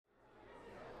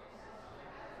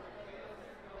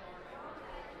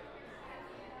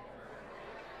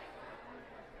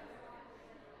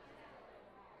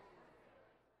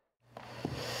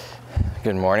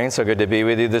Good morning. So good to be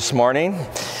with you this morning.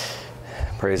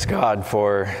 Praise God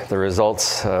for the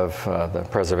results of the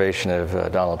preservation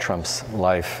of Donald Trump's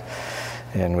life.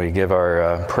 And we give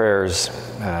our prayers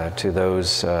to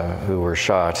those who were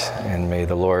shot, and may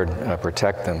the Lord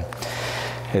protect them.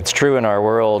 It's true in our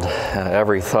world,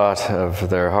 every thought of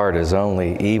their heart is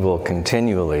only evil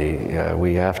continually.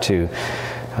 We have to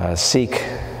seek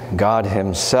God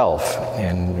Himself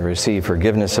and receive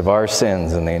forgiveness of our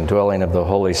sins and the indwelling of the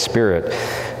Holy Spirit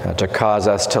to cause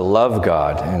us to love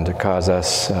God and to cause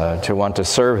us to want to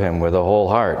serve Him with a whole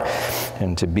heart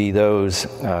and to be those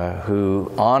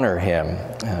who honor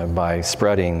Him by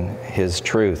spreading His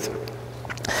truth.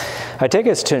 I take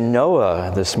us to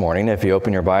Noah this morning, if you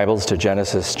open your Bibles to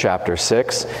Genesis chapter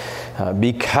 6.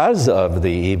 Because of the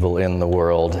evil in the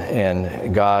world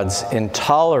and God's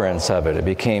intolerance of it, it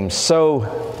became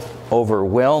so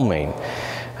overwhelming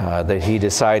that He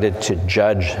decided to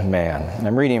judge man.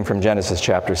 I'm reading from Genesis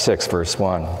chapter 6, verse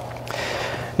 1.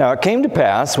 Now it came to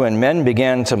pass, when men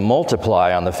began to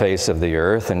multiply on the face of the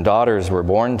earth, and daughters were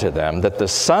born to them, that the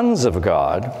sons of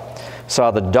God saw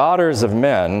the daughters of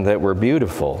men that were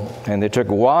beautiful, and they took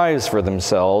wives for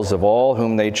themselves of all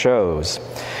whom they chose.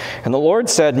 And the Lord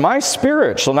said, My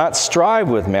spirit shall not strive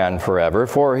with man forever,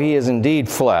 for he is indeed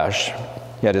flesh,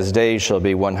 yet his days shall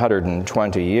be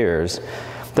 120 years.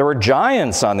 There were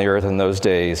giants on the earth in those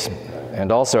days,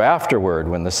 and also afterward,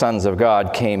 when the sons of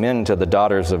God came in to the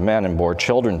daughters of men and bore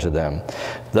children to them.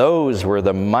 Those were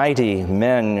the mighty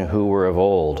men who were of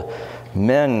old,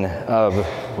 men of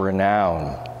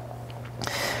renown.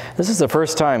 This is the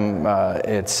first time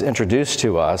it's introduced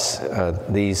to us,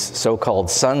 these so-called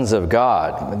sons of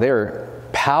God. They're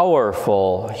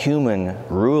powerful human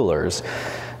rulers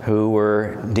who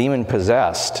were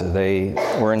demon-possessed. They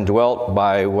were indwelt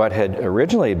by what had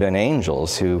originally been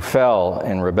angels who fell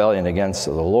in rebellion against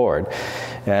the Lord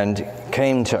and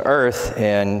came to earth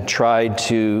and tried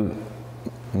to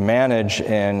manage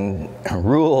and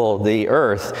rule the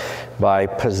earth by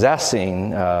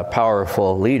possessing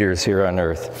powerful leaders here on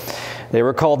earth. They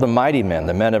were called the mighty men,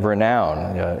 the men of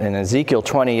renown. In Ezekiel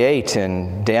 28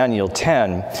 and Daniel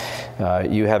 10,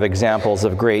 you have examples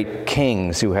of great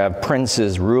kings who have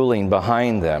princes ruling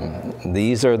behind them.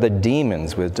 These are the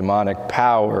demons with demonic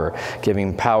power,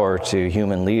 giving power to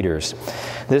human leaders.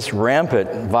 This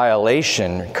rampant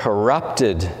violation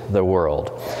corrupted the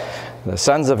world. The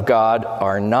sons of God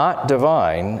are not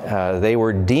divine. They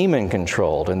were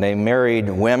demon-controlled, and they married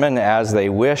women as they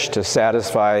wished to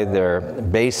satisfy their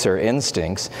baser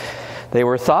instincts. They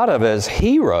were thought of as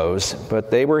heroes,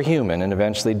 but they were human and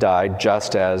eventually died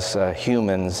just as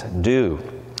humans do.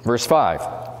 Verse 5,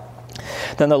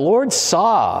 Then the Lord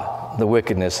saw the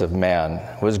wickedness of man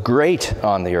was great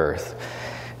on the earth.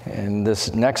 And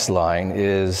this next line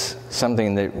is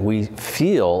something that we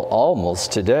feel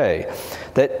almost today,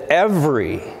 that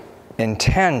every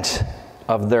intent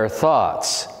of their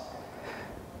thoughts,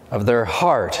 of their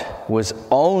heart, was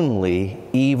only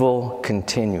evil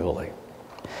continually.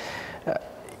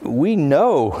 We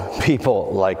know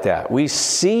people like that. We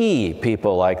see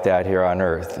people like that here on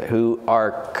earth who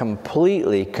are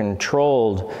completely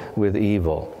controlled with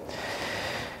evil.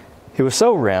 It was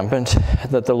so rampant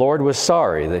that the Lord was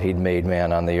sorry that He'd made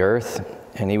man on the earth,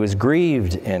 and He was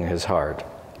grieved in His heart.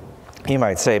 You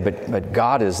might say, but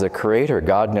God is the Creator.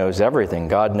 God knows everything.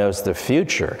 God knows the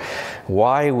future.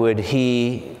 Why would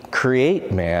He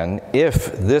create man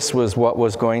if this was what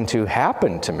was going to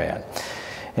happen to man?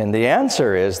 And the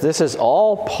answer is, this is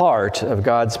all part of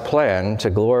God's plan to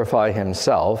glorify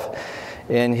Himself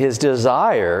in His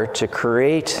desire to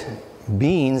create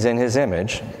beings in His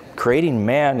image, creating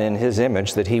man in His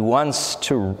image, that He wants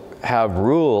to have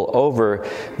rule over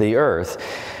the earth.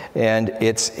 And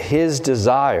it's His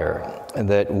desire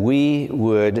that we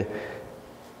would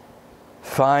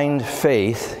find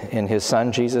faith in His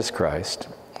Son, Jesus Christ,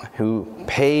 who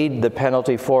paid the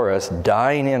penalty for us,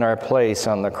 dying in our place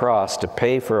on the cross to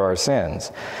pay for our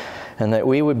sins, and that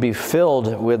we would be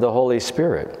filled with the Holy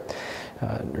Spirit.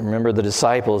 Remember, the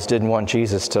disciples didn't want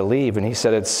Jesus to leave, and He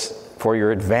said, it's for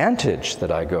your advantage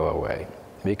that I go away,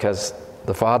 because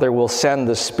the Father will send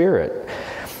the Spirit.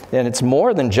 And it's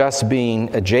more than just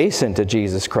being adjacent to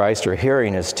Jesus Christ or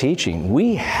hearing His teaching.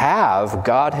 We have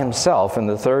God Himself in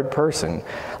the third person,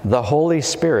 the Holy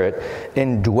Spirit,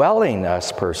 indwelling us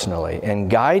personally and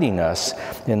guiding us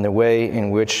in the way in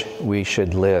which we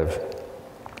should live.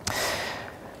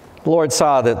 The Lord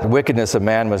saw that the wickedness of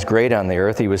man was great on the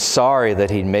earth. He was sorry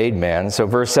that He'd made man. So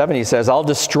verse 7, He says, I'll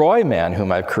destroy man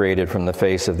whom I've created from the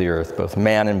face of the earth, both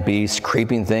man and beast,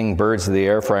 creeping thing, birds of the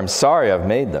air, for I'm sorry I've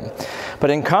made them. But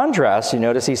in contrast, you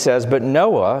notice He says, but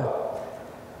Noah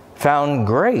found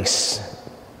grace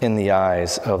in the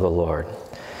eyes of the Lord.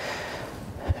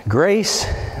 Grace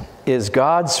is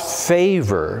God's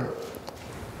favor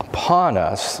upon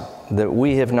us that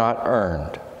we have not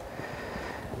earned.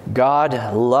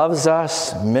 God loves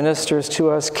us, ministers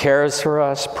to us, cares for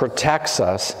us, protects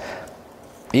us,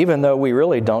 even though we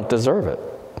really don't deserve it.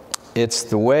 It's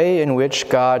the way in which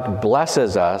God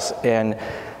blesses us and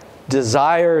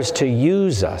desires to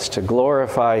use us to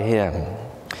glorify Him.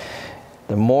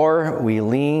 The more we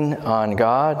lean on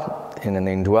God and in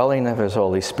the indwelling of His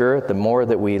Holy Spirit, the more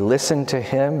that we listen to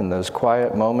Him in those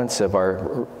quiet moments of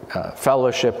our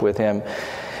fellowship with Him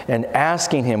and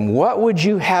asking Him, what would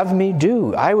you have me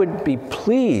do? I would be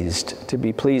pleased to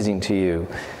be pleasing to you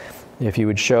if you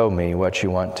would show me what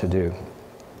you want to do.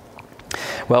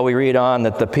 Well, we read on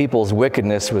that the people's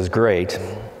wickedness was great.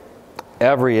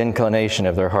 Every inclination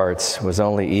of their hearts was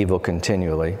only evil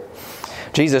continually.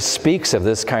 Jesus speaks of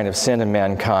this kind of sin in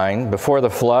mankind. Before the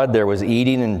flood, there was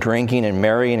eating and drinking and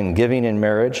marrying and giving in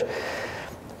marriage.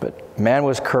 But man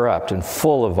was corrupt and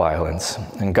full of violence,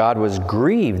 and God was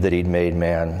grieved that He'd made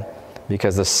man,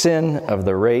 because the sin of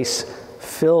the race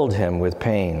filled Him with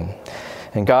pain.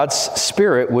 And God's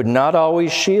Spirit would not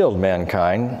always shield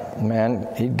mankind.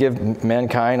 He'd give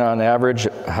mankind on average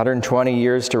 120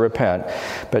 years to repent.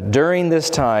 But during this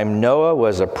time, Noah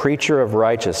was a preacher of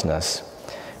righteousness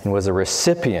and was a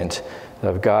recipient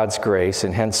of God's grace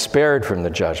and hence spared from the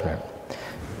judgment.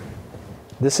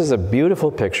 This is a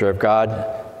beautiful picture of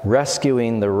God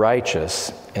rescuing the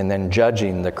righteous and then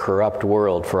judging the corrupt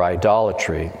world for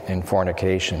idolatry and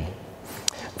fornication.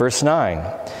 Verse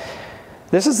 9.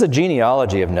 This is the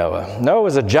genealogy of Noah. Noah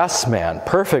was a just man,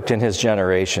 perfect in his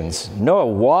generations. Noah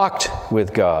walked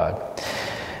with God.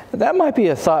 That might be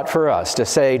a thought for us to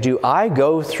say, do I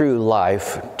go through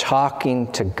life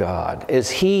talking to God? Is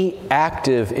He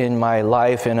active in my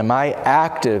life, and am I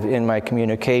active in my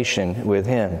communication with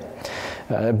Him?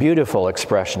 A beautiful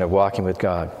expression of walking with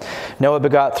God. Noah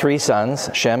begot 3 sons,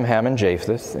 Shem, Ham, and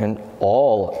Japheth, and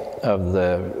all of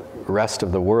the rest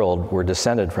of the world were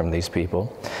descended from these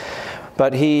people.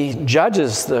 But he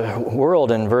judges the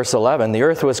world in verse 11. The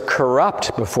earth was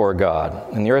corrupt before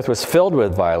God, and the earth was filled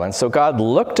with violence. So God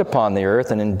looked upon the earth,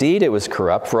 and indeed it was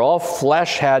corrupt, for all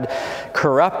flesh had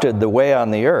corrupted the way on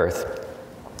the earth.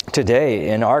 Today,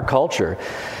 in our culture,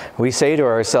 we say to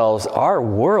ourselves, our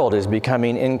world is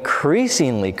becoming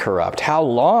increasingly corrupt. How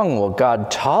long will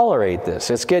God tolerate this?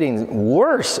 It's getting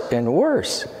worse and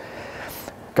worse.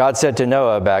 God said to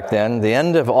Noah back then, the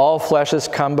end of all flesh has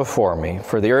come before me,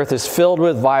 for the earth is filled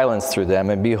with violence through them,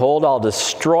 and behold, I'll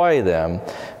destroy them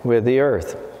with the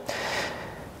earth.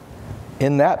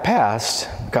 In that past,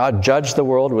 God judged the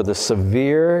world with a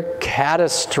severe,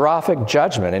 catastrophic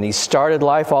judgment, and He started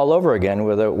life all over again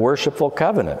with a worshipful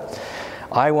covenant.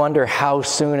 I wonder how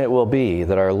soon it will be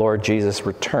that our Lord Jesus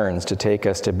returns to take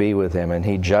us to be with Him, and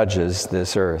He judges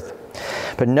this earth.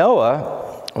 But Noah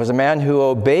was a man who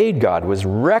obeyed God, was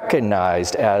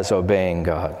recognized as obeying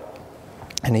God.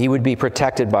 And he would be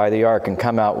protected by the ark and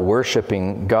come out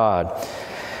worshiping God.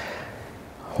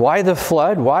 Why the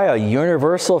flood? Why a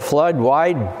universal flood?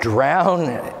 Why drown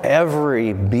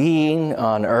every being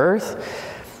on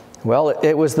earth? Well,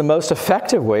 it was the most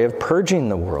effective way of purging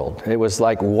the world. It was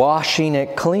like washing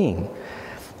it clean.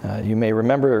 You may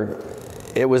remember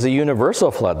it was a universal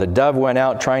flood. The dove went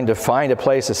out trying to find a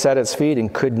place to set its feet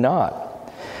and could not.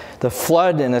 The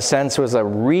flood, in a sense, was a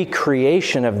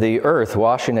recreation of the earth,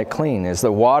 washing it clean. As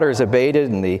the waters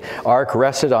abated and the ark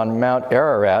rested on Mount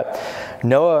Ararat,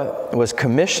 Noah was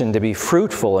commissioned to be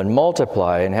fruitful and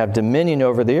multiply and have dominion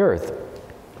over the earth.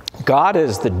 God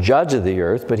is the judge of the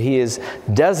earth, but He has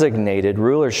designated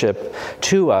rulership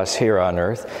to us here on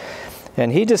earth.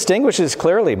 And He distinguishes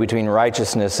clearly between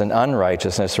righteousness and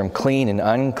unrighteousness, from clean and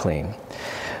unclean.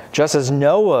 Just as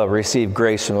Noah received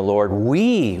grace from the Lord,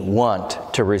 we want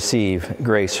to receive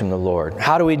grace from the Lord.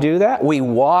 How do we do that? We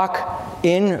walk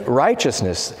in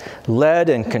righteousness, led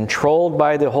and controlled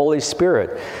by the Holy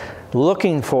Spirit,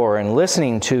 looking for and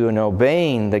listening to and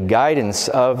obeying the guidance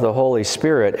of the Holy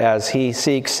Spirit as He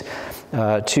seeks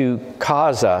to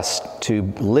cause us to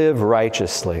live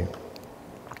righteously.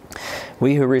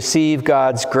 We who receive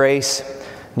God's grace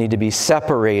need to be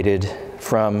separated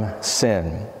from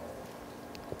sin.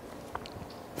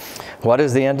 What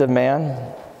is the end of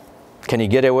man? Can he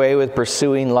get away with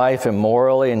pursuing life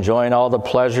immorally, enjoying all the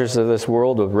pleasures of this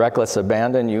world with reckless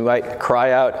abandon? You might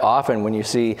cry out often when you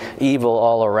see evil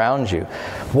all around you.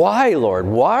 Why, Lord?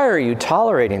 Why are you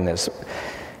tolerating this?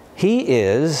 He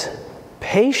is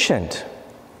patient,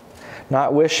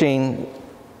 not wishing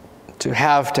to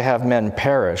have men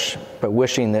perish, but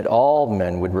wishing that all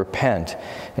men would repent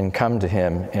and come to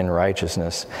him in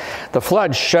righteousness. The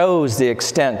flood shows the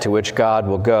extent to which God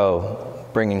will go,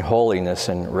 bringing holiness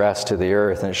and rest to the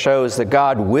earth. And it shows that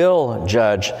God will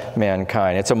judge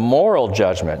mankind. It's a moral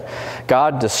judgment.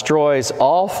 God destroys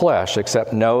all flesh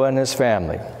except Noah and his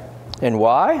family. And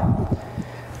why?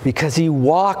 Because he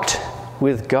walked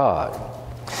with God.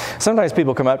 Sometimes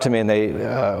people come up to me and they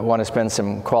want to spend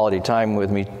some quality time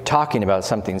with me talking about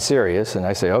something serious, and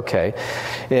I say, okay.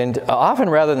 And often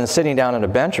rather than sitting down on a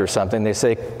bench or something, they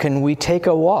say, can we take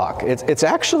a walk? It's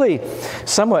actually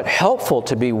somewhat helpful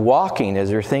to be walking as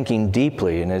you're thinking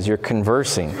deeply and as you're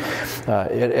conversing.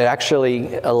 It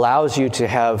actually allows you to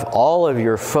have all of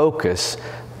your focus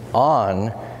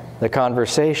on the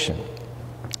conversation.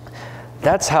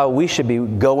 That's how we should be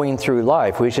going through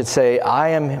life. We should say, I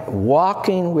am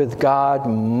walking with God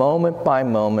moment by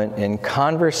moment in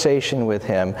conversation with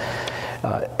him.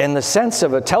 In the sense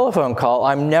of a telephone call,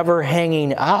 I'm never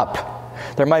hanging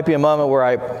up. There might be a moment where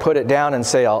I put it down and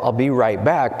say, I'll be right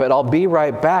back, but I'll be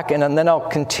right back, and then I'll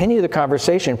continue the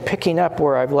conversation, picking up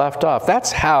where I've left off.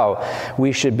 That's how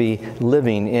we should be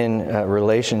living in a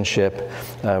relationship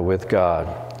with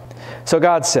God. So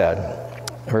God said,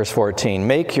 verse 14,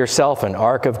 make yourself an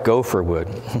ark of gopher wood.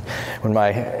 When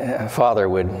my father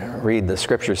would read the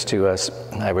scriptures to us,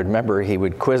 I would remember he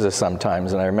would quiz us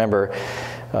sometimes, and I remember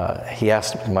he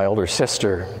asked my older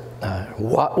sister,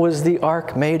 what was the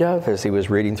ark made of, as he was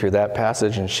reading through that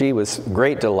passage, and she, with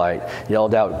great delight,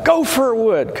 yelled out, gopher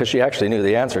wood, because she actually knew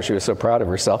the answer. She was so proud of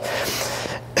herself.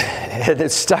 And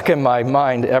it's stuck in my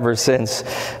mind ever since.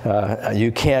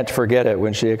 You can't forget it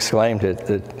when she exclaimed it,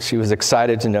 that she was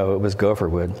excited to know it was gopher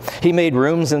wood. He made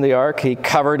rooms in the ark. He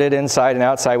covered it inside and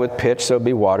outside with pitch so it'd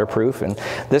be waterproof. And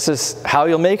this is how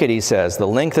you'll make it, he says. The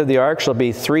length of the ark shall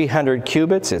be 300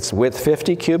 cubits, its width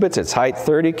 50 cubits, its height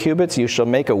 30 cubits. You shall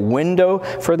make a window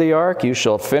for the ark. You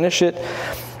shall finish it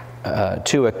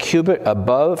to a cubit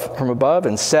from above,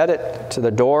 and set it to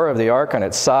the door of the ark on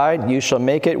its side. You shall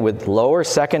make it with lower,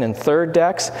 second, and third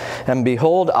decks. And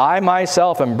behold, I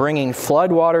myself am bringing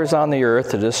flood waters on the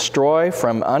earth to destroy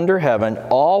from under heaven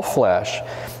all flesh,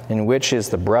 in which is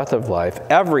the breath of life.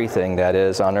 Everything that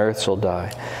is on earth shall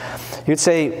die. You'd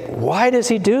say, why does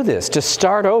he do this? To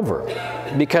start over.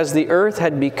 Because the earth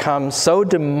had become so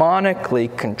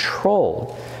demonically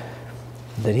controlled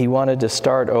that he wanted to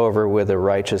start over with a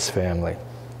righteous family.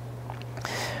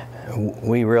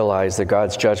 We realize that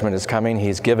God's judgment is coming.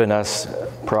 He's given us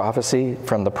prophecy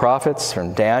from the prophets,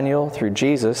 from Daniel through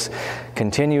Jesus,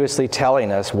 continuously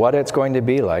telling us what it's going to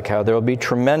be like, how there will be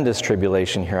tremendous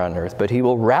tribulation here on earth, but he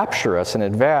will rapture us in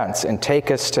advance and take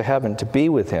us to heaven to be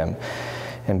with him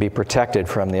and be protected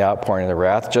from the outpouring of the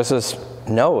wrath, just as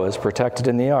Noah is protected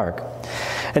in the ark.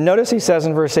 And notice he says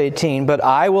in verse 18, but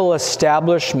I will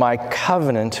establish my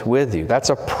covenant with you. That's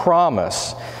a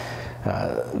promise.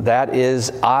 That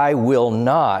is, I will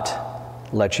not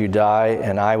let you die,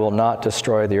 and I will not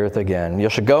destroy the earth again. You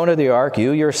shall go into the ark,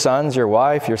 you, your sons, your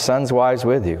wife, your sons' wives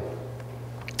with you.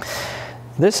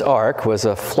 This ark was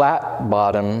a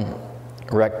flat-bottom,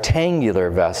 rectangular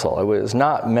vessel. It was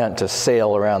not meant to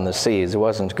sail around the seas. It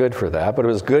wasn't good for that, but it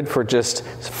was good for just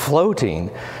floating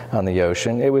on the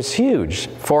ocean. It was huge,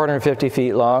 450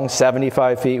 feet long,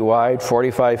 75 feet wide,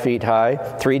 45 feet high,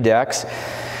 3 decks.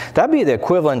 That'd be the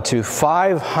equivalent to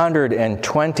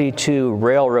 522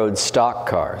 railroad stock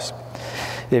cars.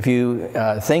 If you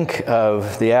think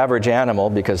of the average animal,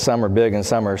 because some are big and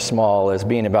some are small, as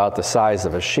being about the size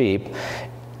of a sheep,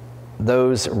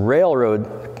 those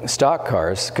railroad stock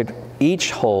cars could each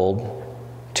hold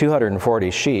 240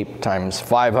 sheep times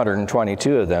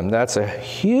 522 of them. That's a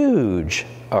huge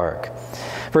ark.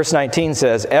 Verse 19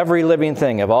 says, every living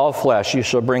thing of all flesh you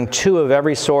shall bring 2 of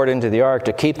every sort into the ark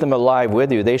to keep them alive with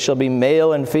you. They shall be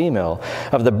male and female.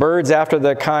 Of the birds after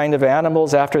their kind, of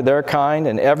animals after their kind,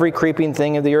 and every creeping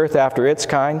thing of the earth after its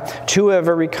kind. 2 of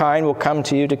every kind will come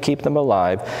to you to keep them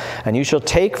alive. And you shall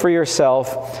take for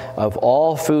yourself of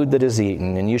all food that is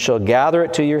eaten, and you shall gather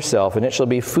it to yourself, and it shall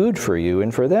be food for you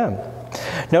and for them.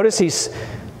 Notice he's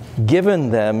given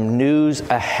them news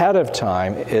ahead of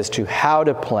time as to how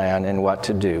to plan and what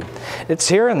to do. It's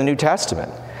here in the New Testament.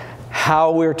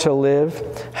 How we're to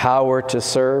live, how we're to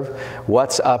serve,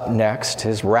 what's up next.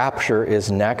 His rapture is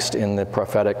next in the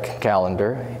prophetic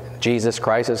calendar. Jesus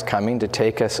Christ is coming to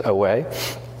take us away.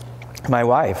 My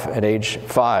wife, at age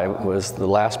 5, was the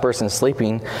last person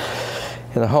sleeping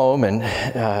in the home, and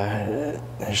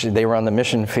they were on the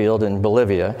mission field in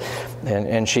Bolivia,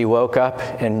 and she woke up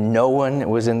and no one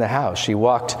was in the house. She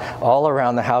walked all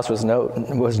around the house, no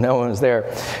one was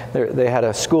there. They had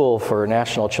a school for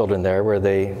national children there where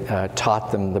they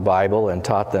taught them the Bible and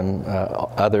taught them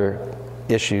other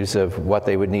issues of what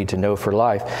they would need to know for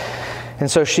life. And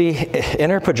so she,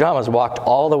 in her pajamas, walked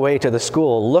all the way to the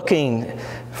school looking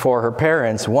for her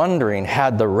parents, wondering,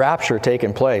 had the rapture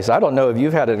taken place? I don't know if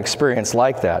you've had an experience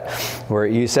like that, where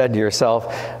you said to yourself,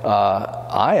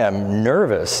 I am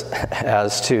nervous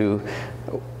as to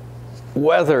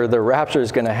whether the rapture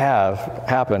is going to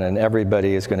happen and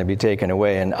everybody is going to be taken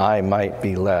away and I might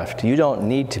be left. You don't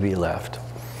need to be left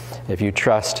if you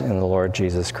trust in the Lord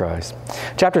Jesus Christ.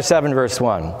 Chapter 7, verse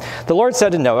 1. The Lord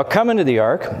said to Noah, "Come into the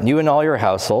ark, you and all your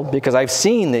household, because I've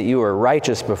seen that you are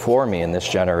righteous before me in this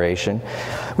generation.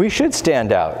 We should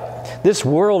stand out. This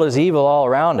world is evil all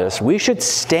around us. We should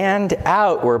stand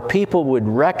out where people would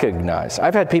recognize."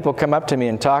 I've had people come up to me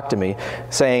and talk to me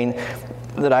saying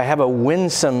that I have a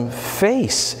winsome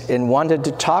face and wanted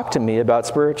to talk to me about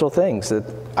spiritual things, that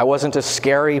I wasn't a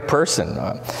scary person.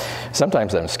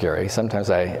 Sometimes I'm scary. Sometimes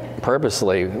I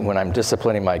purposely, when I'm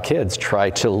disciplining my kids, try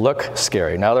to look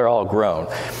scary. Now they're all grown,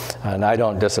 and I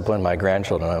don't discipline my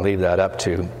grandchildren. I leave that up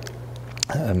to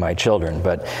my children.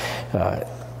 But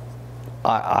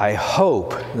I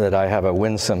hope that I have a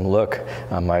winsome look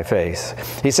on my face.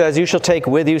 He says, "You shall take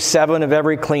with you 7 of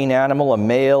every clean animal, a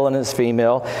male and his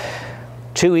female.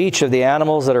 2 each of the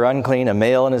animals that are unclean, a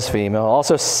male and his female.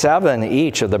 Also 7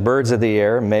 each of the birds of the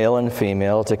air, male and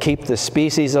female, to keep the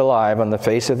species alive on the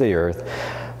face of the earth.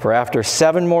 For after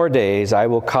 7 more days I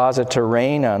will cause it to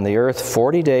rain on the earth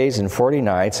 40 days and 40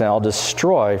 nights, and I'll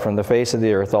destroy from the face of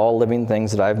the earth all living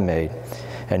things that I've made."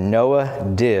 And Noah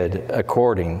did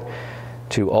according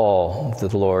to all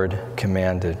that the Lord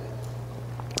commanded.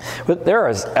 But there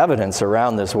is evidence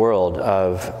around this world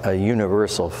of a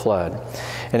universal flood.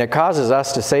 And it causes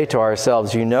us to say to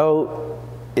ourselves, you know,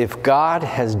 if God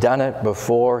has done it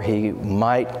before, he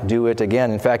might do it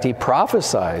again. In fact, he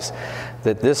prophesies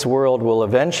that this world will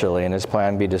eventually, in his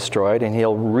plan, be destroyed, and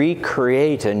he'll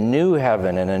recreate a new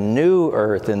heaven and a new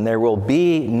earth, and there will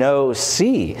be no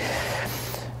sea.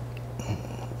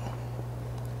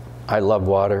 I love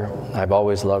water. I've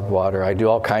always loved water. I do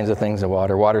all kinds of things in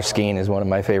water. Water skiing is one of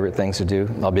my favorite things to do.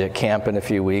 I'll be at camp in a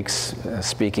few weeks,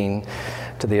 speaking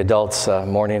to the adults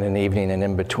morning and evening and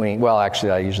in between. Well,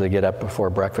 actually, I usually get up before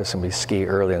breakfast and we ski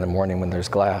early in the morning when there's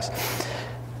glass.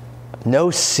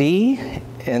 No sea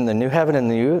in the new heaven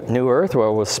and the new earth where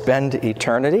we'll spend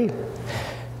eternity.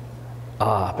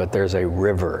 But there's a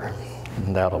river,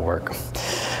 and that'll work.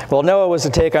 Well, Noah was to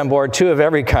take on board 2 of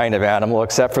every kind of animal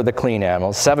except for the clean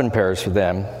animals, 7 pairs for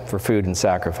them for food and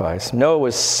sacrifice. Noah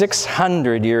was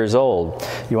 600 years old.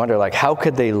 You wonder, like, how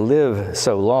could they live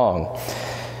so long?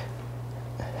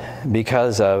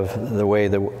 Because of the way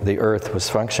the earth was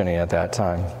functioning at that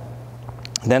time.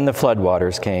 Then the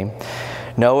floodwaters came.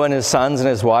 Noah and his sons and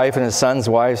his wife and his sons'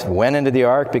 wives went into the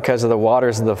ark because of the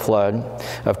waters of the flood,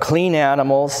 of clean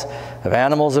animals, of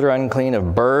animals that are unclean,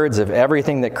 of birds, of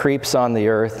everything that creeps on the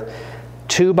earth.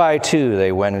 2 by 2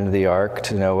 they went into the ark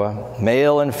to Noah,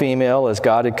 male and female, as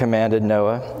God had commanded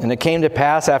Noah. And it came to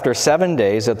pass after 7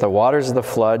 days that the waters of the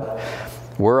flood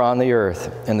were on the earth.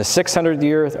 In the 600th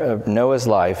year of Noah's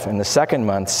life, in the 2nd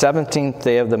month, 17th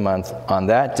day of the month, on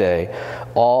that day,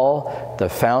 all the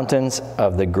fountains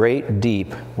of the great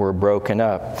deep were broken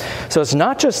up. So it's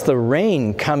not just the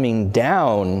rain coming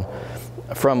down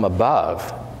from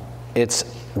above. It's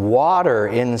water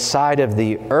inside of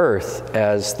the earth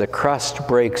as the crust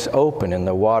breaks open and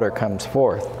the water comes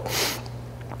forth.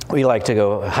 We like to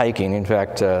go hiking. In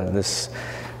fact, this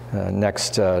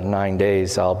next 9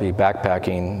 days, I'll be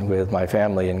backpacking with my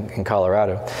family in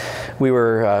Colorado. We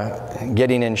were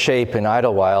getting in shape in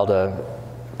Idlewild, a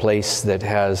place that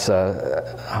has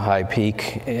a high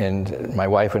peak, and my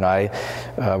wife and I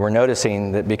were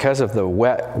noticing that because of the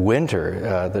wet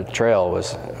winter, the trail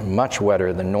was much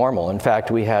wetter than normal. In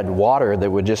fact, we had water that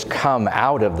would just come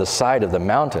out of the side of the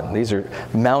mountain. These are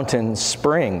mountain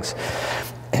springs.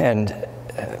 And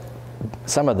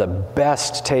some of the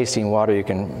best tasting water you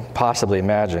can possibly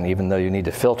imagine, even though you need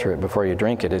to filter it before you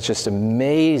drink it. It's just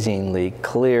amazingly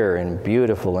clear and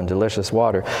beautiful and delicious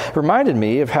water. It reminded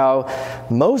me of how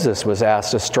Moses was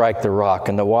asked to strike the rock,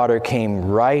 and the water came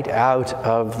right out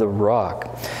of the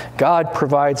rock. God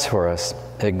provides for us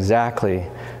exactly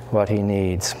what he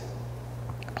needs.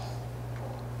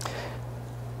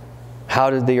 How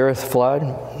did the earth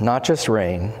flood? Not just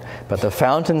rain, But the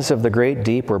fountains of the great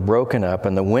deep were broken up,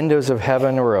 and the windows of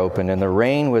heaven were opened, and the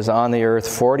rain was on the earth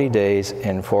 40 days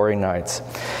and 40 nights.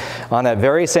 On that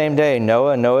very same day,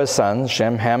 Noah and Noah's sons,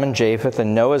 Shem, Ham, and Japheth,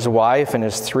 and Noah's wife and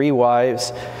his 3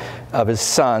 wives of his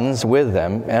sons with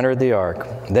them entered the ark.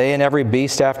 They and every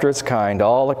beast after its kind,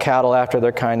 all the cattle after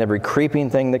their kind, every creeping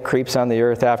thing that creeps on the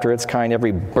earth after its kind,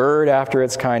 every bird after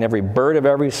its kind, every bird of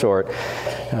every sort.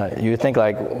 You think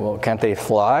like, well, can't they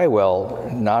fly? Well,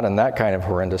 not in that kind of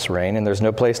horrendous rain, and there's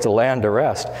no place to land to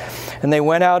rest. And they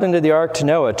went out into the ark to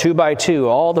Noah, 2 by 2,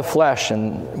 all the flesh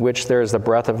in which there is the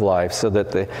breath of life, so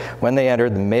that when they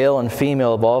entered, the male and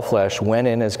female of all flesh went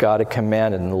in as God had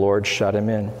commanded, and the Lord shut him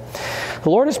in. The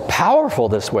Lord is powerful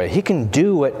this way. He can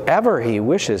do whatever he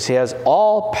wishes. He has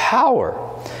all power.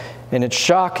 And it's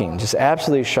shocking, just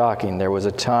absolutely shocking. There was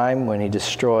a time when he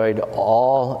destroyed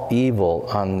all evil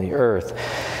on the earth.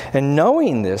 And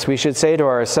knowing this, we should say to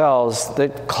ourselves, the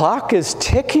clock is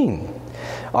ticking.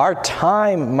 Our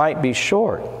time might be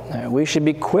short. We should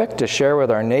be quick to share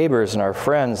with our neighbors and our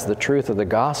friends the truth of the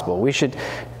gospel. We should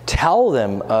tell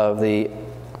them of the...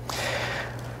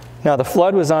 Now, the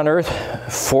flood was on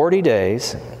earth 40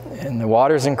 days, and the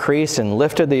waters increased and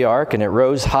lifted the ark, and it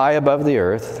rose high above the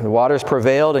earth. The waters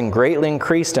prevailed and greatly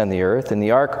increased on the earth, and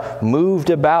the ark moved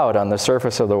about on the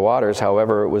surface of the waters.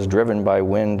 However, it was driven by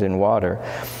wind and water.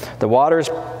 The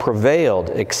waters prevailed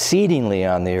exceedingly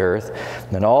on the earth,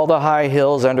 and all the high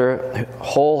hills under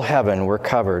whole heaven were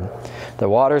covered. The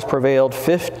waters prevailed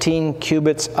 15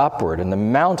 cubits upward, and the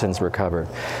mountains were covered.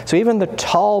 So even the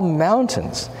tall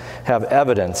mountains have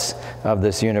evidence of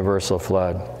this universal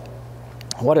flood.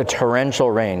 What a torrential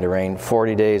rain to rain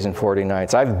 40 days and 40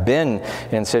 nights. I've been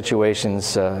in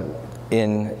situations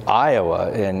in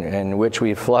Iowa in which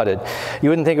we flooded. You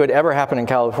wouldn't think it would ever happen in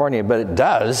California, but it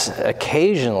does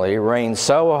occasionally rain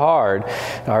so hard.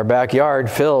 Our backyard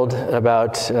filled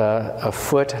about a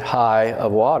foot high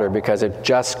of water because it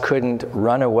just couldn't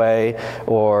run away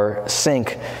or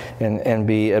sink and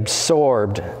be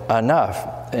absorbed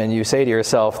enough. And you say to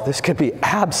yourself, this could be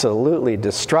absolutely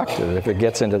destructive if it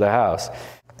gets into the house.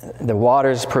 The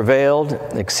waters prevailed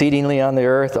exceedingly on the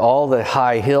earth. All the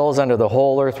high hills under the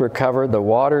whole earth were covered. The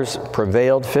waters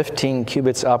prevailed 15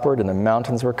 cubits upward, and the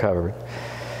mountains were covered.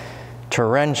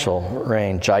 Torrential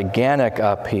rain, gigantic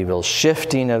upheavals,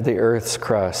 shifting of the earth's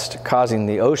crust, causing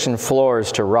the ocean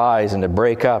floors to rise and to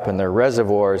break up, and the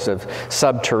reservoirs of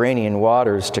subterranean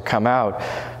waters to come out.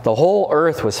 The whole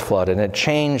earth was flooded, and it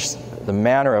changed the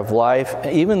manner of life,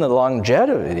 even the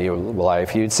longevity of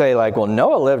life. You'd say like, well,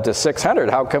 Noah lived to 600.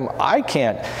 How come I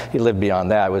can't? He lived beyond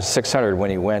that. It was 600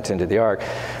 when he went into the ark.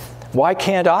 Why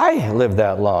can't I live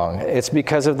that long? It's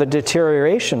because of the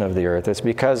deterioration of the earth. It's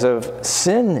because of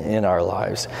sin in our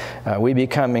lives. We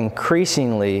become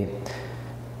increasingly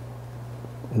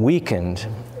weakened,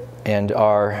 and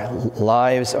our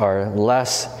lives are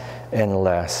less and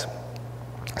less.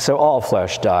 So all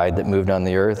flesh died that moved on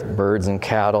the earth, birds and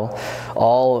cattle,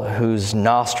 all whose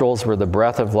nostrils were the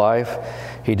breath of life.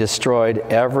 He destroyed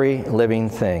every living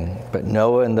thing, but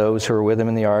Noah and those who were with him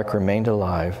in the ark remained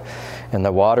alive, and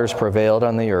the waters prevailed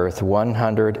on the earth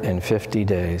 150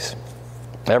 days.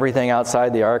 Everything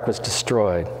outside the ark was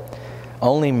destroyed.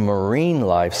 Only marine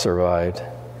life survived.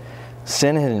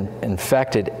 Sin had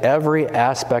infected every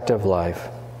aspect of life,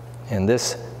 and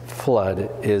this flood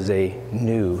is a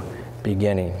new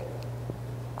beginning.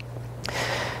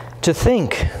 To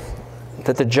think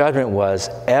that the judgment was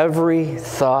every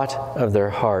thought of their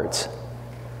hearts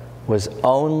was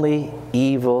only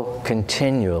evil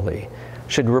continually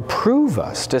should reprove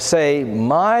us. To say,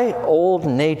 my old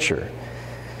nature,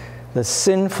 the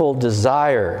sinful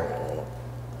desire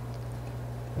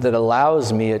that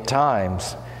allows me at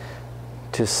times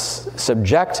to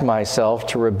subject myself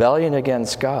to rebellion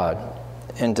against God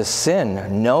and to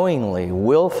sin knowingly,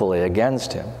 willfully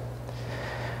against Him,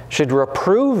 should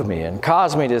reprove me and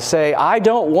cause me to say, I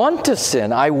don't want to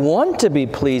sin. I want to be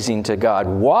pleasing to God.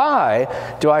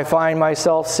 Why do I find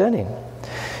myself sinning?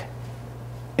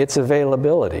 It's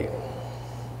availability.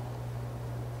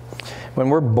 When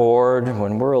we're bored,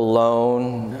 when we're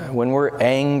alone, when we're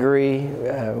angry,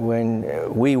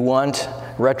 when we want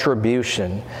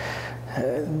retribution,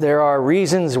 there are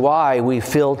reasons why we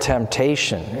feel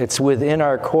temptation. It's within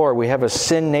our core. We have a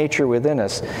sin nature within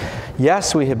us.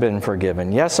 Yes, we have been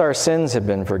forgiven. Yes, our sins have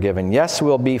been forgiven. Yes,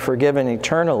 we'll be forgiven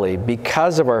eternally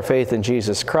because of our faith in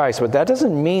Jesus Christ. But that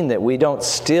doesn't mean that we don't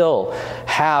still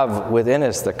have within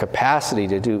us the capacity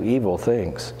to do evil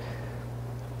things.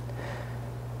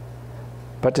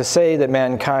 But to say that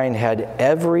mankind had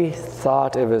every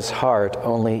thought of his heart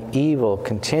only evil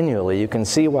continually, you can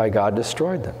see why God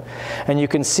destroyed them. And you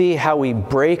can see how we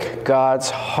break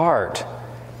God's heart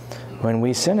when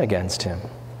we sin against him.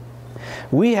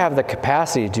 We have the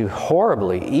capacity to do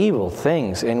horribly evil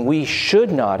things, and we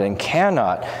should not and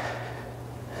cannot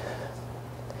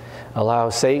allow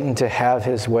Satan to have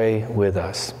his way with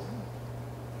us,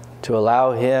 to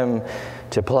allow him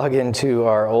to plug into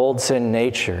our old sin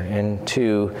nature and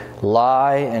to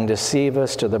lie and deceive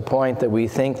us to the point that we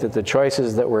think that the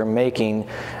choices that we're making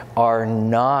are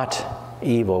not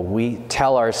evil. We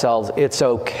tell ourselves it's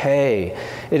okay.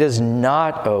 It is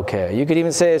not okay. You could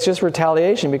even say it's just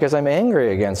retaliation because I'm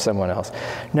angry against someone else.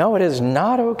 No, it is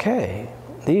not okay.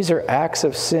 These are acts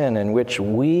of sin in which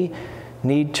we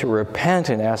need to repent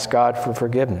and ask God for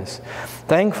forgiveness.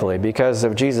 Thankfully, because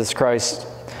of Jesus Christ's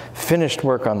finished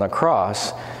work on the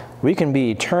cross, we can be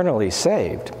eternally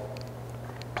saved,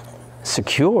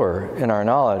 secure in our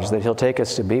knowledge that he'll take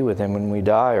us to be with him when we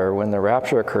die or when the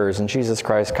rapture occurs and Jesus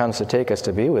Christ comes to take us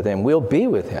to be with him. We'll be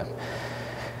with him.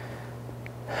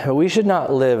 We should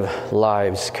not live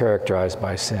lives characterized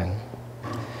by sin.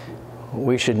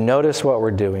 We should notice what we're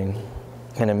doing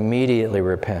and immediately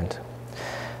repent.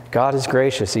 God is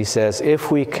gracious. He says,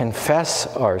 if we confess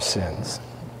our sins,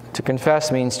 to confess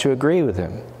means to agree with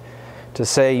him, to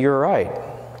say, you're right.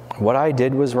 What I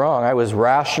did was wrong. I was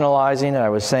rationalizing, I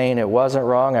was saying it wasn't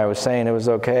wrong, I was saying it was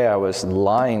okay, I was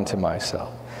lying to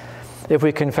myself. If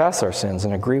we confess our sins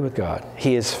and agree with God,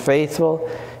 he is faithful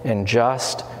and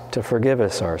just to forgive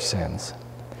us our sins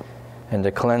and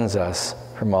to cleanse us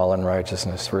from all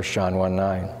unrighteousness. 1 John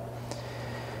 1:9.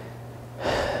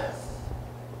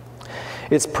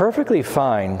 It's perfectly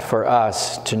fine for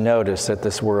us to notice that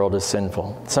this world is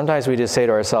sinful. Sometimes we just say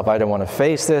to ourselves, I don't want to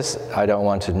face this, I don't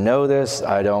want to know this,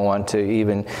 I don't want to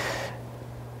even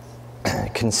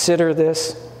consider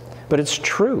this. But it's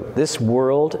true. This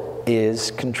world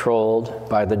is controlled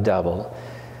by the devil.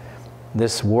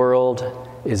 This world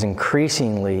is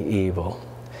increasingly evil.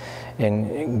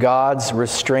 And God's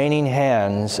restraining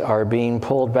hands are being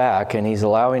pulled back, and he's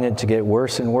allowing it to get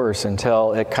worse and worse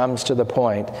until it comes to the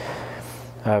point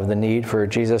of the need for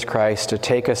Jesus Christ to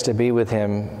take us to be with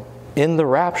him in the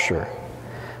rapture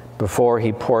before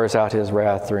he pours out his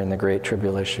wrath during the Great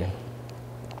Tribulation.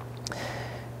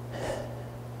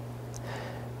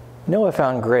 Noah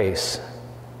found grace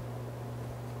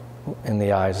in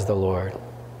the eyes of the Lord.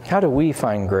 How do we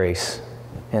find grace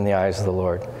in the eyes of the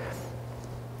Lord?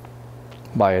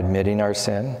 By admitting our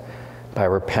sin, by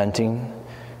repenting,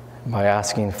 by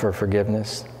asking for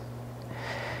forgiveness,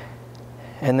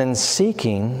 and then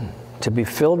seeking to be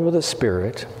filled with the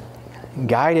Spirit,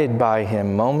 guided by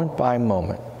him moment by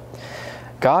moment.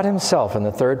 God himself in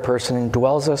the third person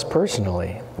indwells us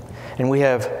personally, and we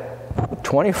have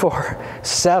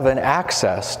 24/7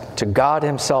 access to God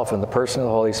himself in the person of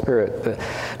the Holy Spirit. The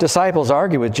disciples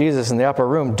argue with Jesus in the upper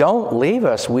room, don't leave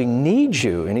us, we need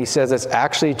you. And he says, it's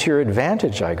actually to your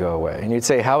advantage I go away. And you'd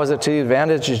say, how is it to your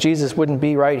advantage that Jesus wouldn't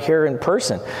be right here in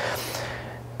person?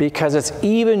 Because it's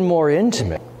even more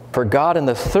intimate for God in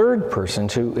the third person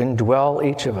to indwell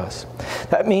each of us.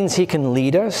 That means he can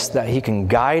lead us, that he can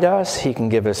guide us, he can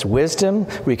give us wisdom,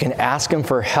 we can ask him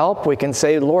for help, we can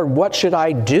say, Lord, what should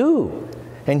I do?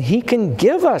 And he can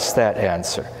give us that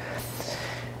answer.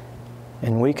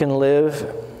 And we can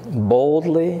live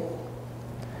boldly,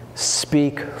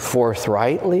 speak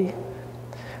forthrightly,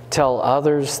 tell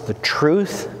others the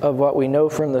truth of what we know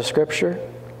from the Scripture.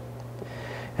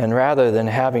 And rather than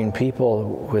having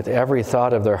people with every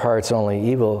thought of their hearts only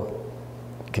evil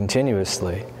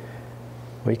continuously,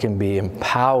 we can be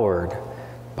empowered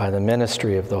by the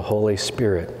ministry of the Holy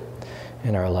Spirit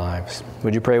in our lives.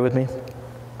 Would you pray with me?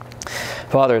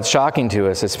 Father, it's shocking to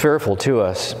us, it's fearful to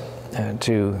us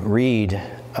to read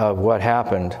of what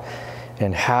happened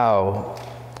and how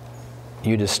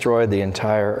you destroyed the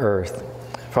entire earth.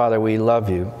 Father, we love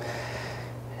you.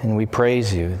 And we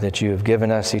praise you that you have given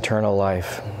us eternal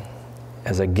life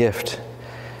as a gift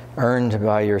earned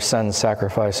by your Son's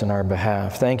sacrifice on our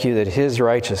behalf. Thank you that his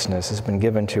righteousness has been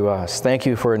given to us. Thank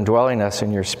you for indwelling us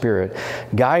in your Spirit.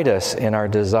 Guide us in our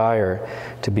desire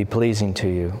to be pleasing to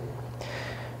you.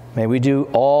 May we do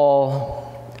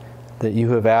all that you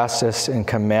have asked us and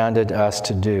commanded us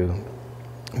to do.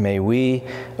 May we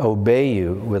obey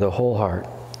you with a whole heart.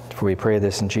 For we pray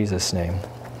this in Jesus' name.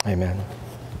 Amen.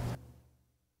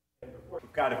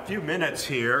 Got a few minutes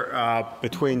here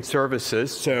between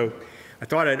services, so I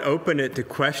thought I'd open it to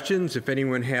questions. If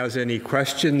anyone has any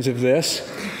questions of this,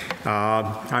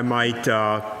 I might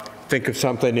think of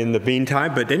something in the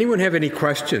meantime. But anyone have any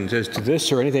questions as to this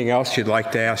or anything else you'd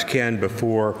like to ask Ken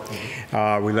before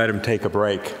we let him take a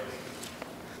break?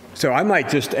 So I might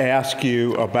just ask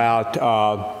you about,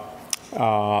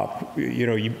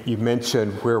 you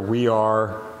mentioned where we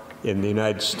are in the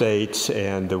United States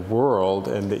and the world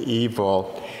and the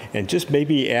evil, and just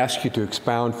maybe ask you to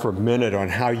expound for a minute on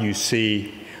how you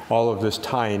see all of this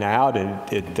tying out.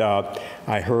 And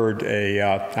I heard a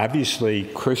obviously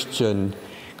Christian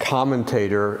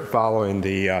commentator following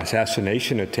the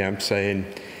assassination attempt saying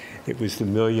it was the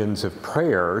millions of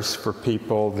prayers for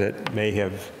people that may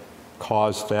have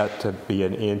caused that to be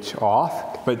an inch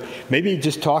off. But maybe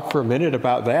just talk for a minute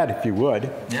about that, if you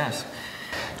would. Yes.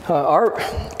 Our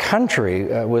country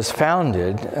was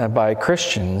founded by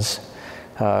Christians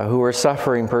who were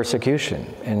suffering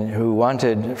persecution and who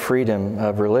wanted freedom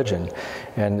of religion.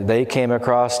 And they came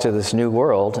across to this new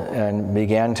world and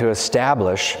began to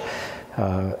establish,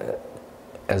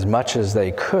 as much as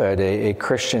they could, a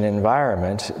Christian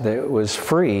environment that was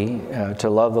free to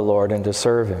love the Lord and to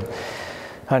serve Him.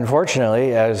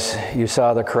 Unfortunately, as you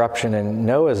saw the corruption in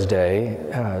Noah's day,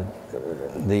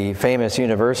 the famous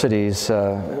universities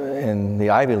in the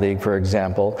Ivy League, for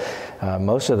example,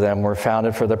 most of them were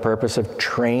founded for the purpose of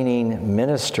training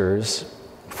ministers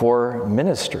for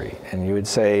ministry. And you would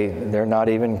say they're not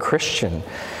even Christian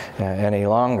any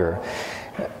longer.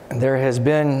 There has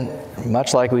been,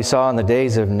 much like we saw in the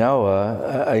days of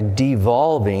Noah, a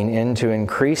devolving into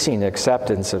increasing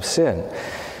acceptance of sin.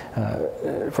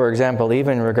 For example,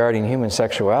 even regarding human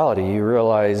sexuality, you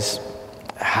realize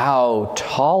how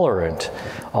tolerant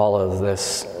all of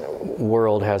this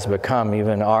world has become,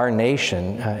 even our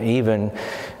nation, even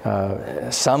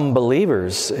some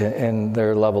believers in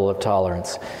their level of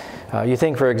tolerance. You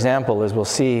think, for example, as we'll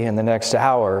see in the next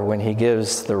hour, when he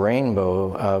gives the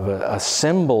rainbow of a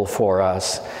symbol for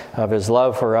us of his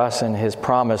love for us and his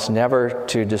promise never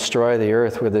to destroy the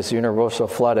earth with this universal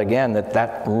flood again,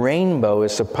 that rainbow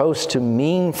is supposed to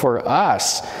mean for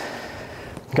us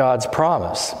God's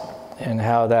promise, and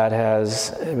how that has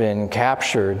been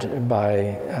captured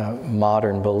by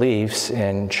modern beliefs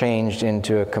and changed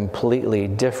into a completely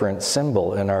different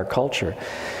symbol in our culture.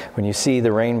 When you see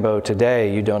the rainbow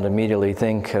today, you don't immediately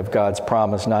think of God's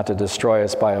promise not to destroy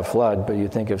us by a flood, but you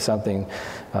think of something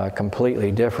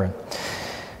completely different.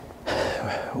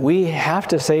 We have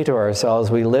to say to ourselves,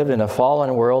 we live in a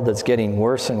fallen world that's getting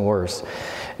worse and worse,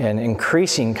 and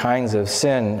increasing kinds of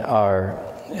sin are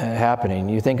happening.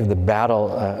 You think of the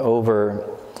battle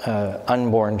over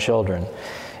unborn children,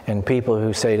 and people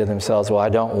who say to themselves, well, I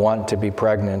don't want to be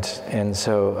pregnant, and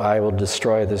so I will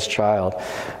destroy this child.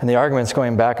 And the argument's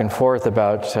going back and forth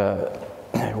about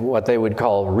what they would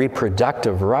call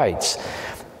reproductive rights.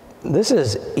 This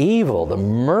is evil, the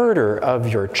murder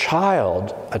of your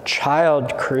child, a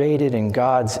child created in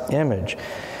God's image.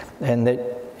 And that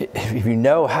if you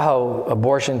know how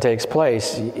abortion takes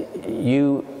place,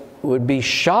 you would be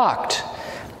shocked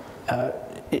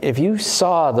if you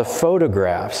saw the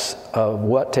photographs of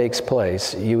what takes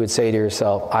place. You would say to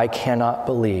yourself, I cannot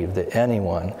believe that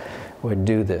anyone would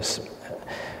do this.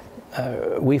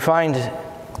 We find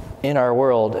in our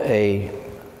world a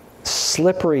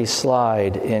slippery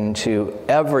slide into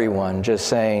everyone just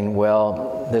saying,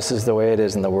 well, this is the way it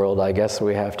is in the world, I guess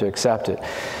we have to accept it.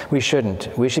 We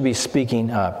shouldn't. We should be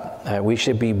speaking up. We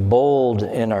should be bold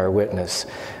in our witness.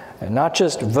 Not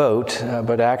just vote,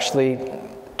 but actually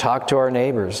talk to our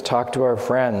neighbors, talk to our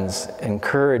friends,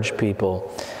 encourage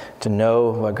people to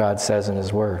know what God says in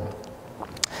His Word.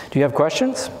 Do you have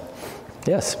questions?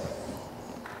 Yes.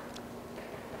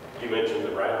 You mentioned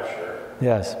the rapture.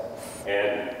 Yes.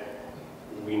 And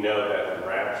we know that the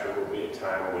rapture will be a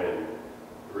time when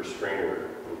the restrainer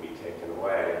will be taken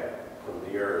away from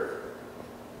the earth.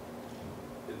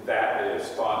 That is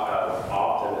thought of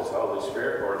often as the Holy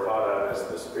Spirit, or thought of as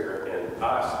the Spirit in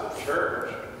us, the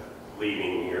church,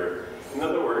 leaving the earth. In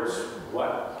other words,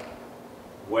 what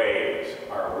ways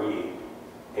are we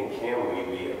and can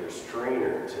we be a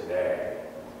restrainer today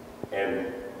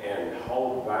and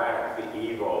hold back the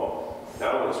evil,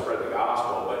 not only spread the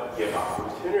gospel, but give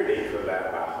opportunity for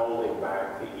that by holding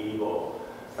back the evil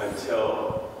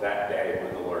until that day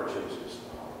when the Lord chooses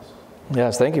to call us?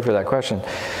 Yes, thank you for that question.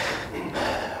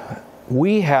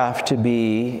 We have to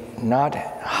be not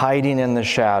hiding in the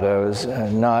shadows,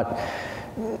 not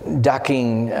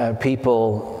ducking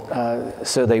people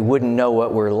so they wouldn't know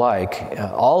what we're like.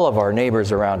 All of our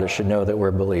neighbors around us should know that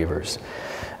we're believers.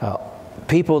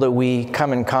 People that we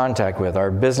come in contact with, our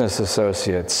business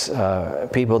associates,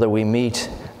 people that we meet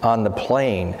on the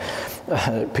plane,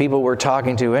 people we're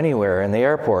talking to anywhere in the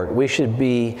airport, we should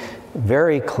be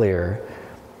very clear.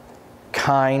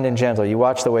 kind and gentle. You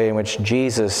watch the way in which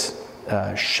Jesus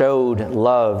showed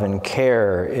love and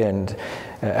care and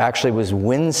actually was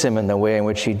winsome in the way in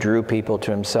which he drew people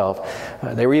to himself.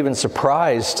 They were even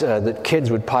surprised that kids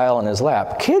would pile on his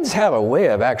lap. Kids have a way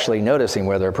of actually noticing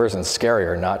whether a person's scary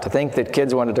or not. To think that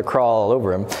kids wanted to crawl all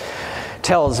over him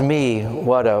tells me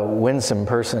what a winsome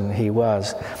person he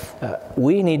was.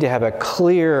 We need to have a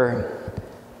clear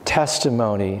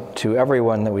testimony to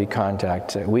everyone that we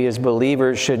contact. We as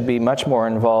believers should be much more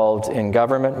involved in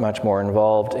government, much more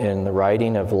involved in the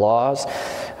writing of laws,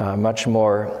 much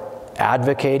more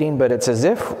advocating, but it's as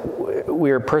if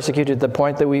we're persecuted to the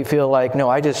point that we feel like, no,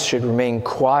 I just should remain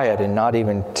quiet and not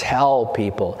even tell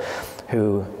people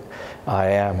who I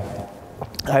am.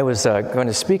 I was going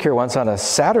to speak here once on a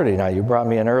Saturday night. You brought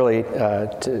me in early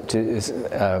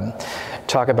to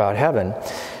talk about heaven.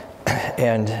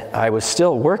 And I was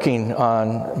still working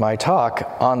on my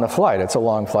talk on the flight. It's a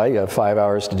long flight. You have 5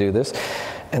 hours to do this.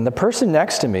 And the person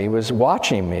next to me was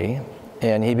watching me,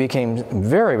 and he became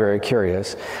very, very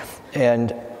curious.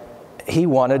 And he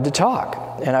wanted to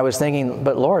talk. And I was thinking,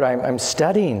 but Lord, I'm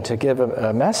studying to give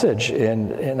a message,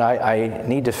 and I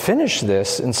need to finish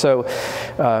this. And so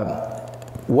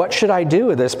what should I do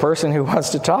with this person who wants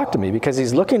to talk to me? Because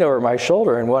he's looking over my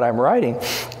shoulder and what I'm writing.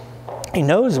 He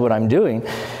knows what I'm doing.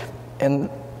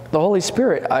 And the Holy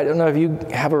Spirit, I don't know if you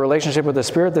have a relationship with the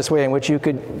Spirit this way in which you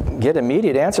could get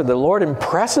immediate answer. The Lord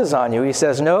impresses on you. He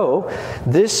says, no,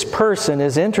 this person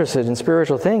is interested in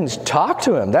spiritual things. Talk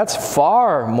to him. That's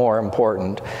far more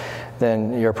important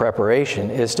than your preparation,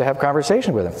 is to have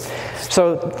conversation with him.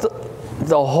 So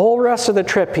the whole rest of the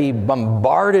trip, he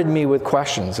bombarded me with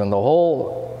questions, and the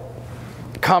whole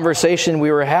conversation we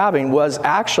were having was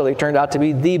actually turned out to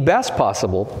be the best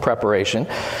possible preparation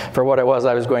for what it was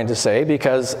I was going to say,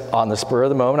 because on the spur of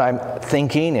the moment I'm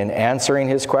thinking and answering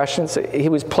his questions. He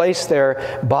was placed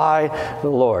there by the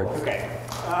Lord. Okay.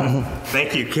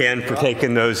 Thank you, Ken, for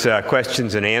taking those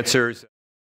questions and answers.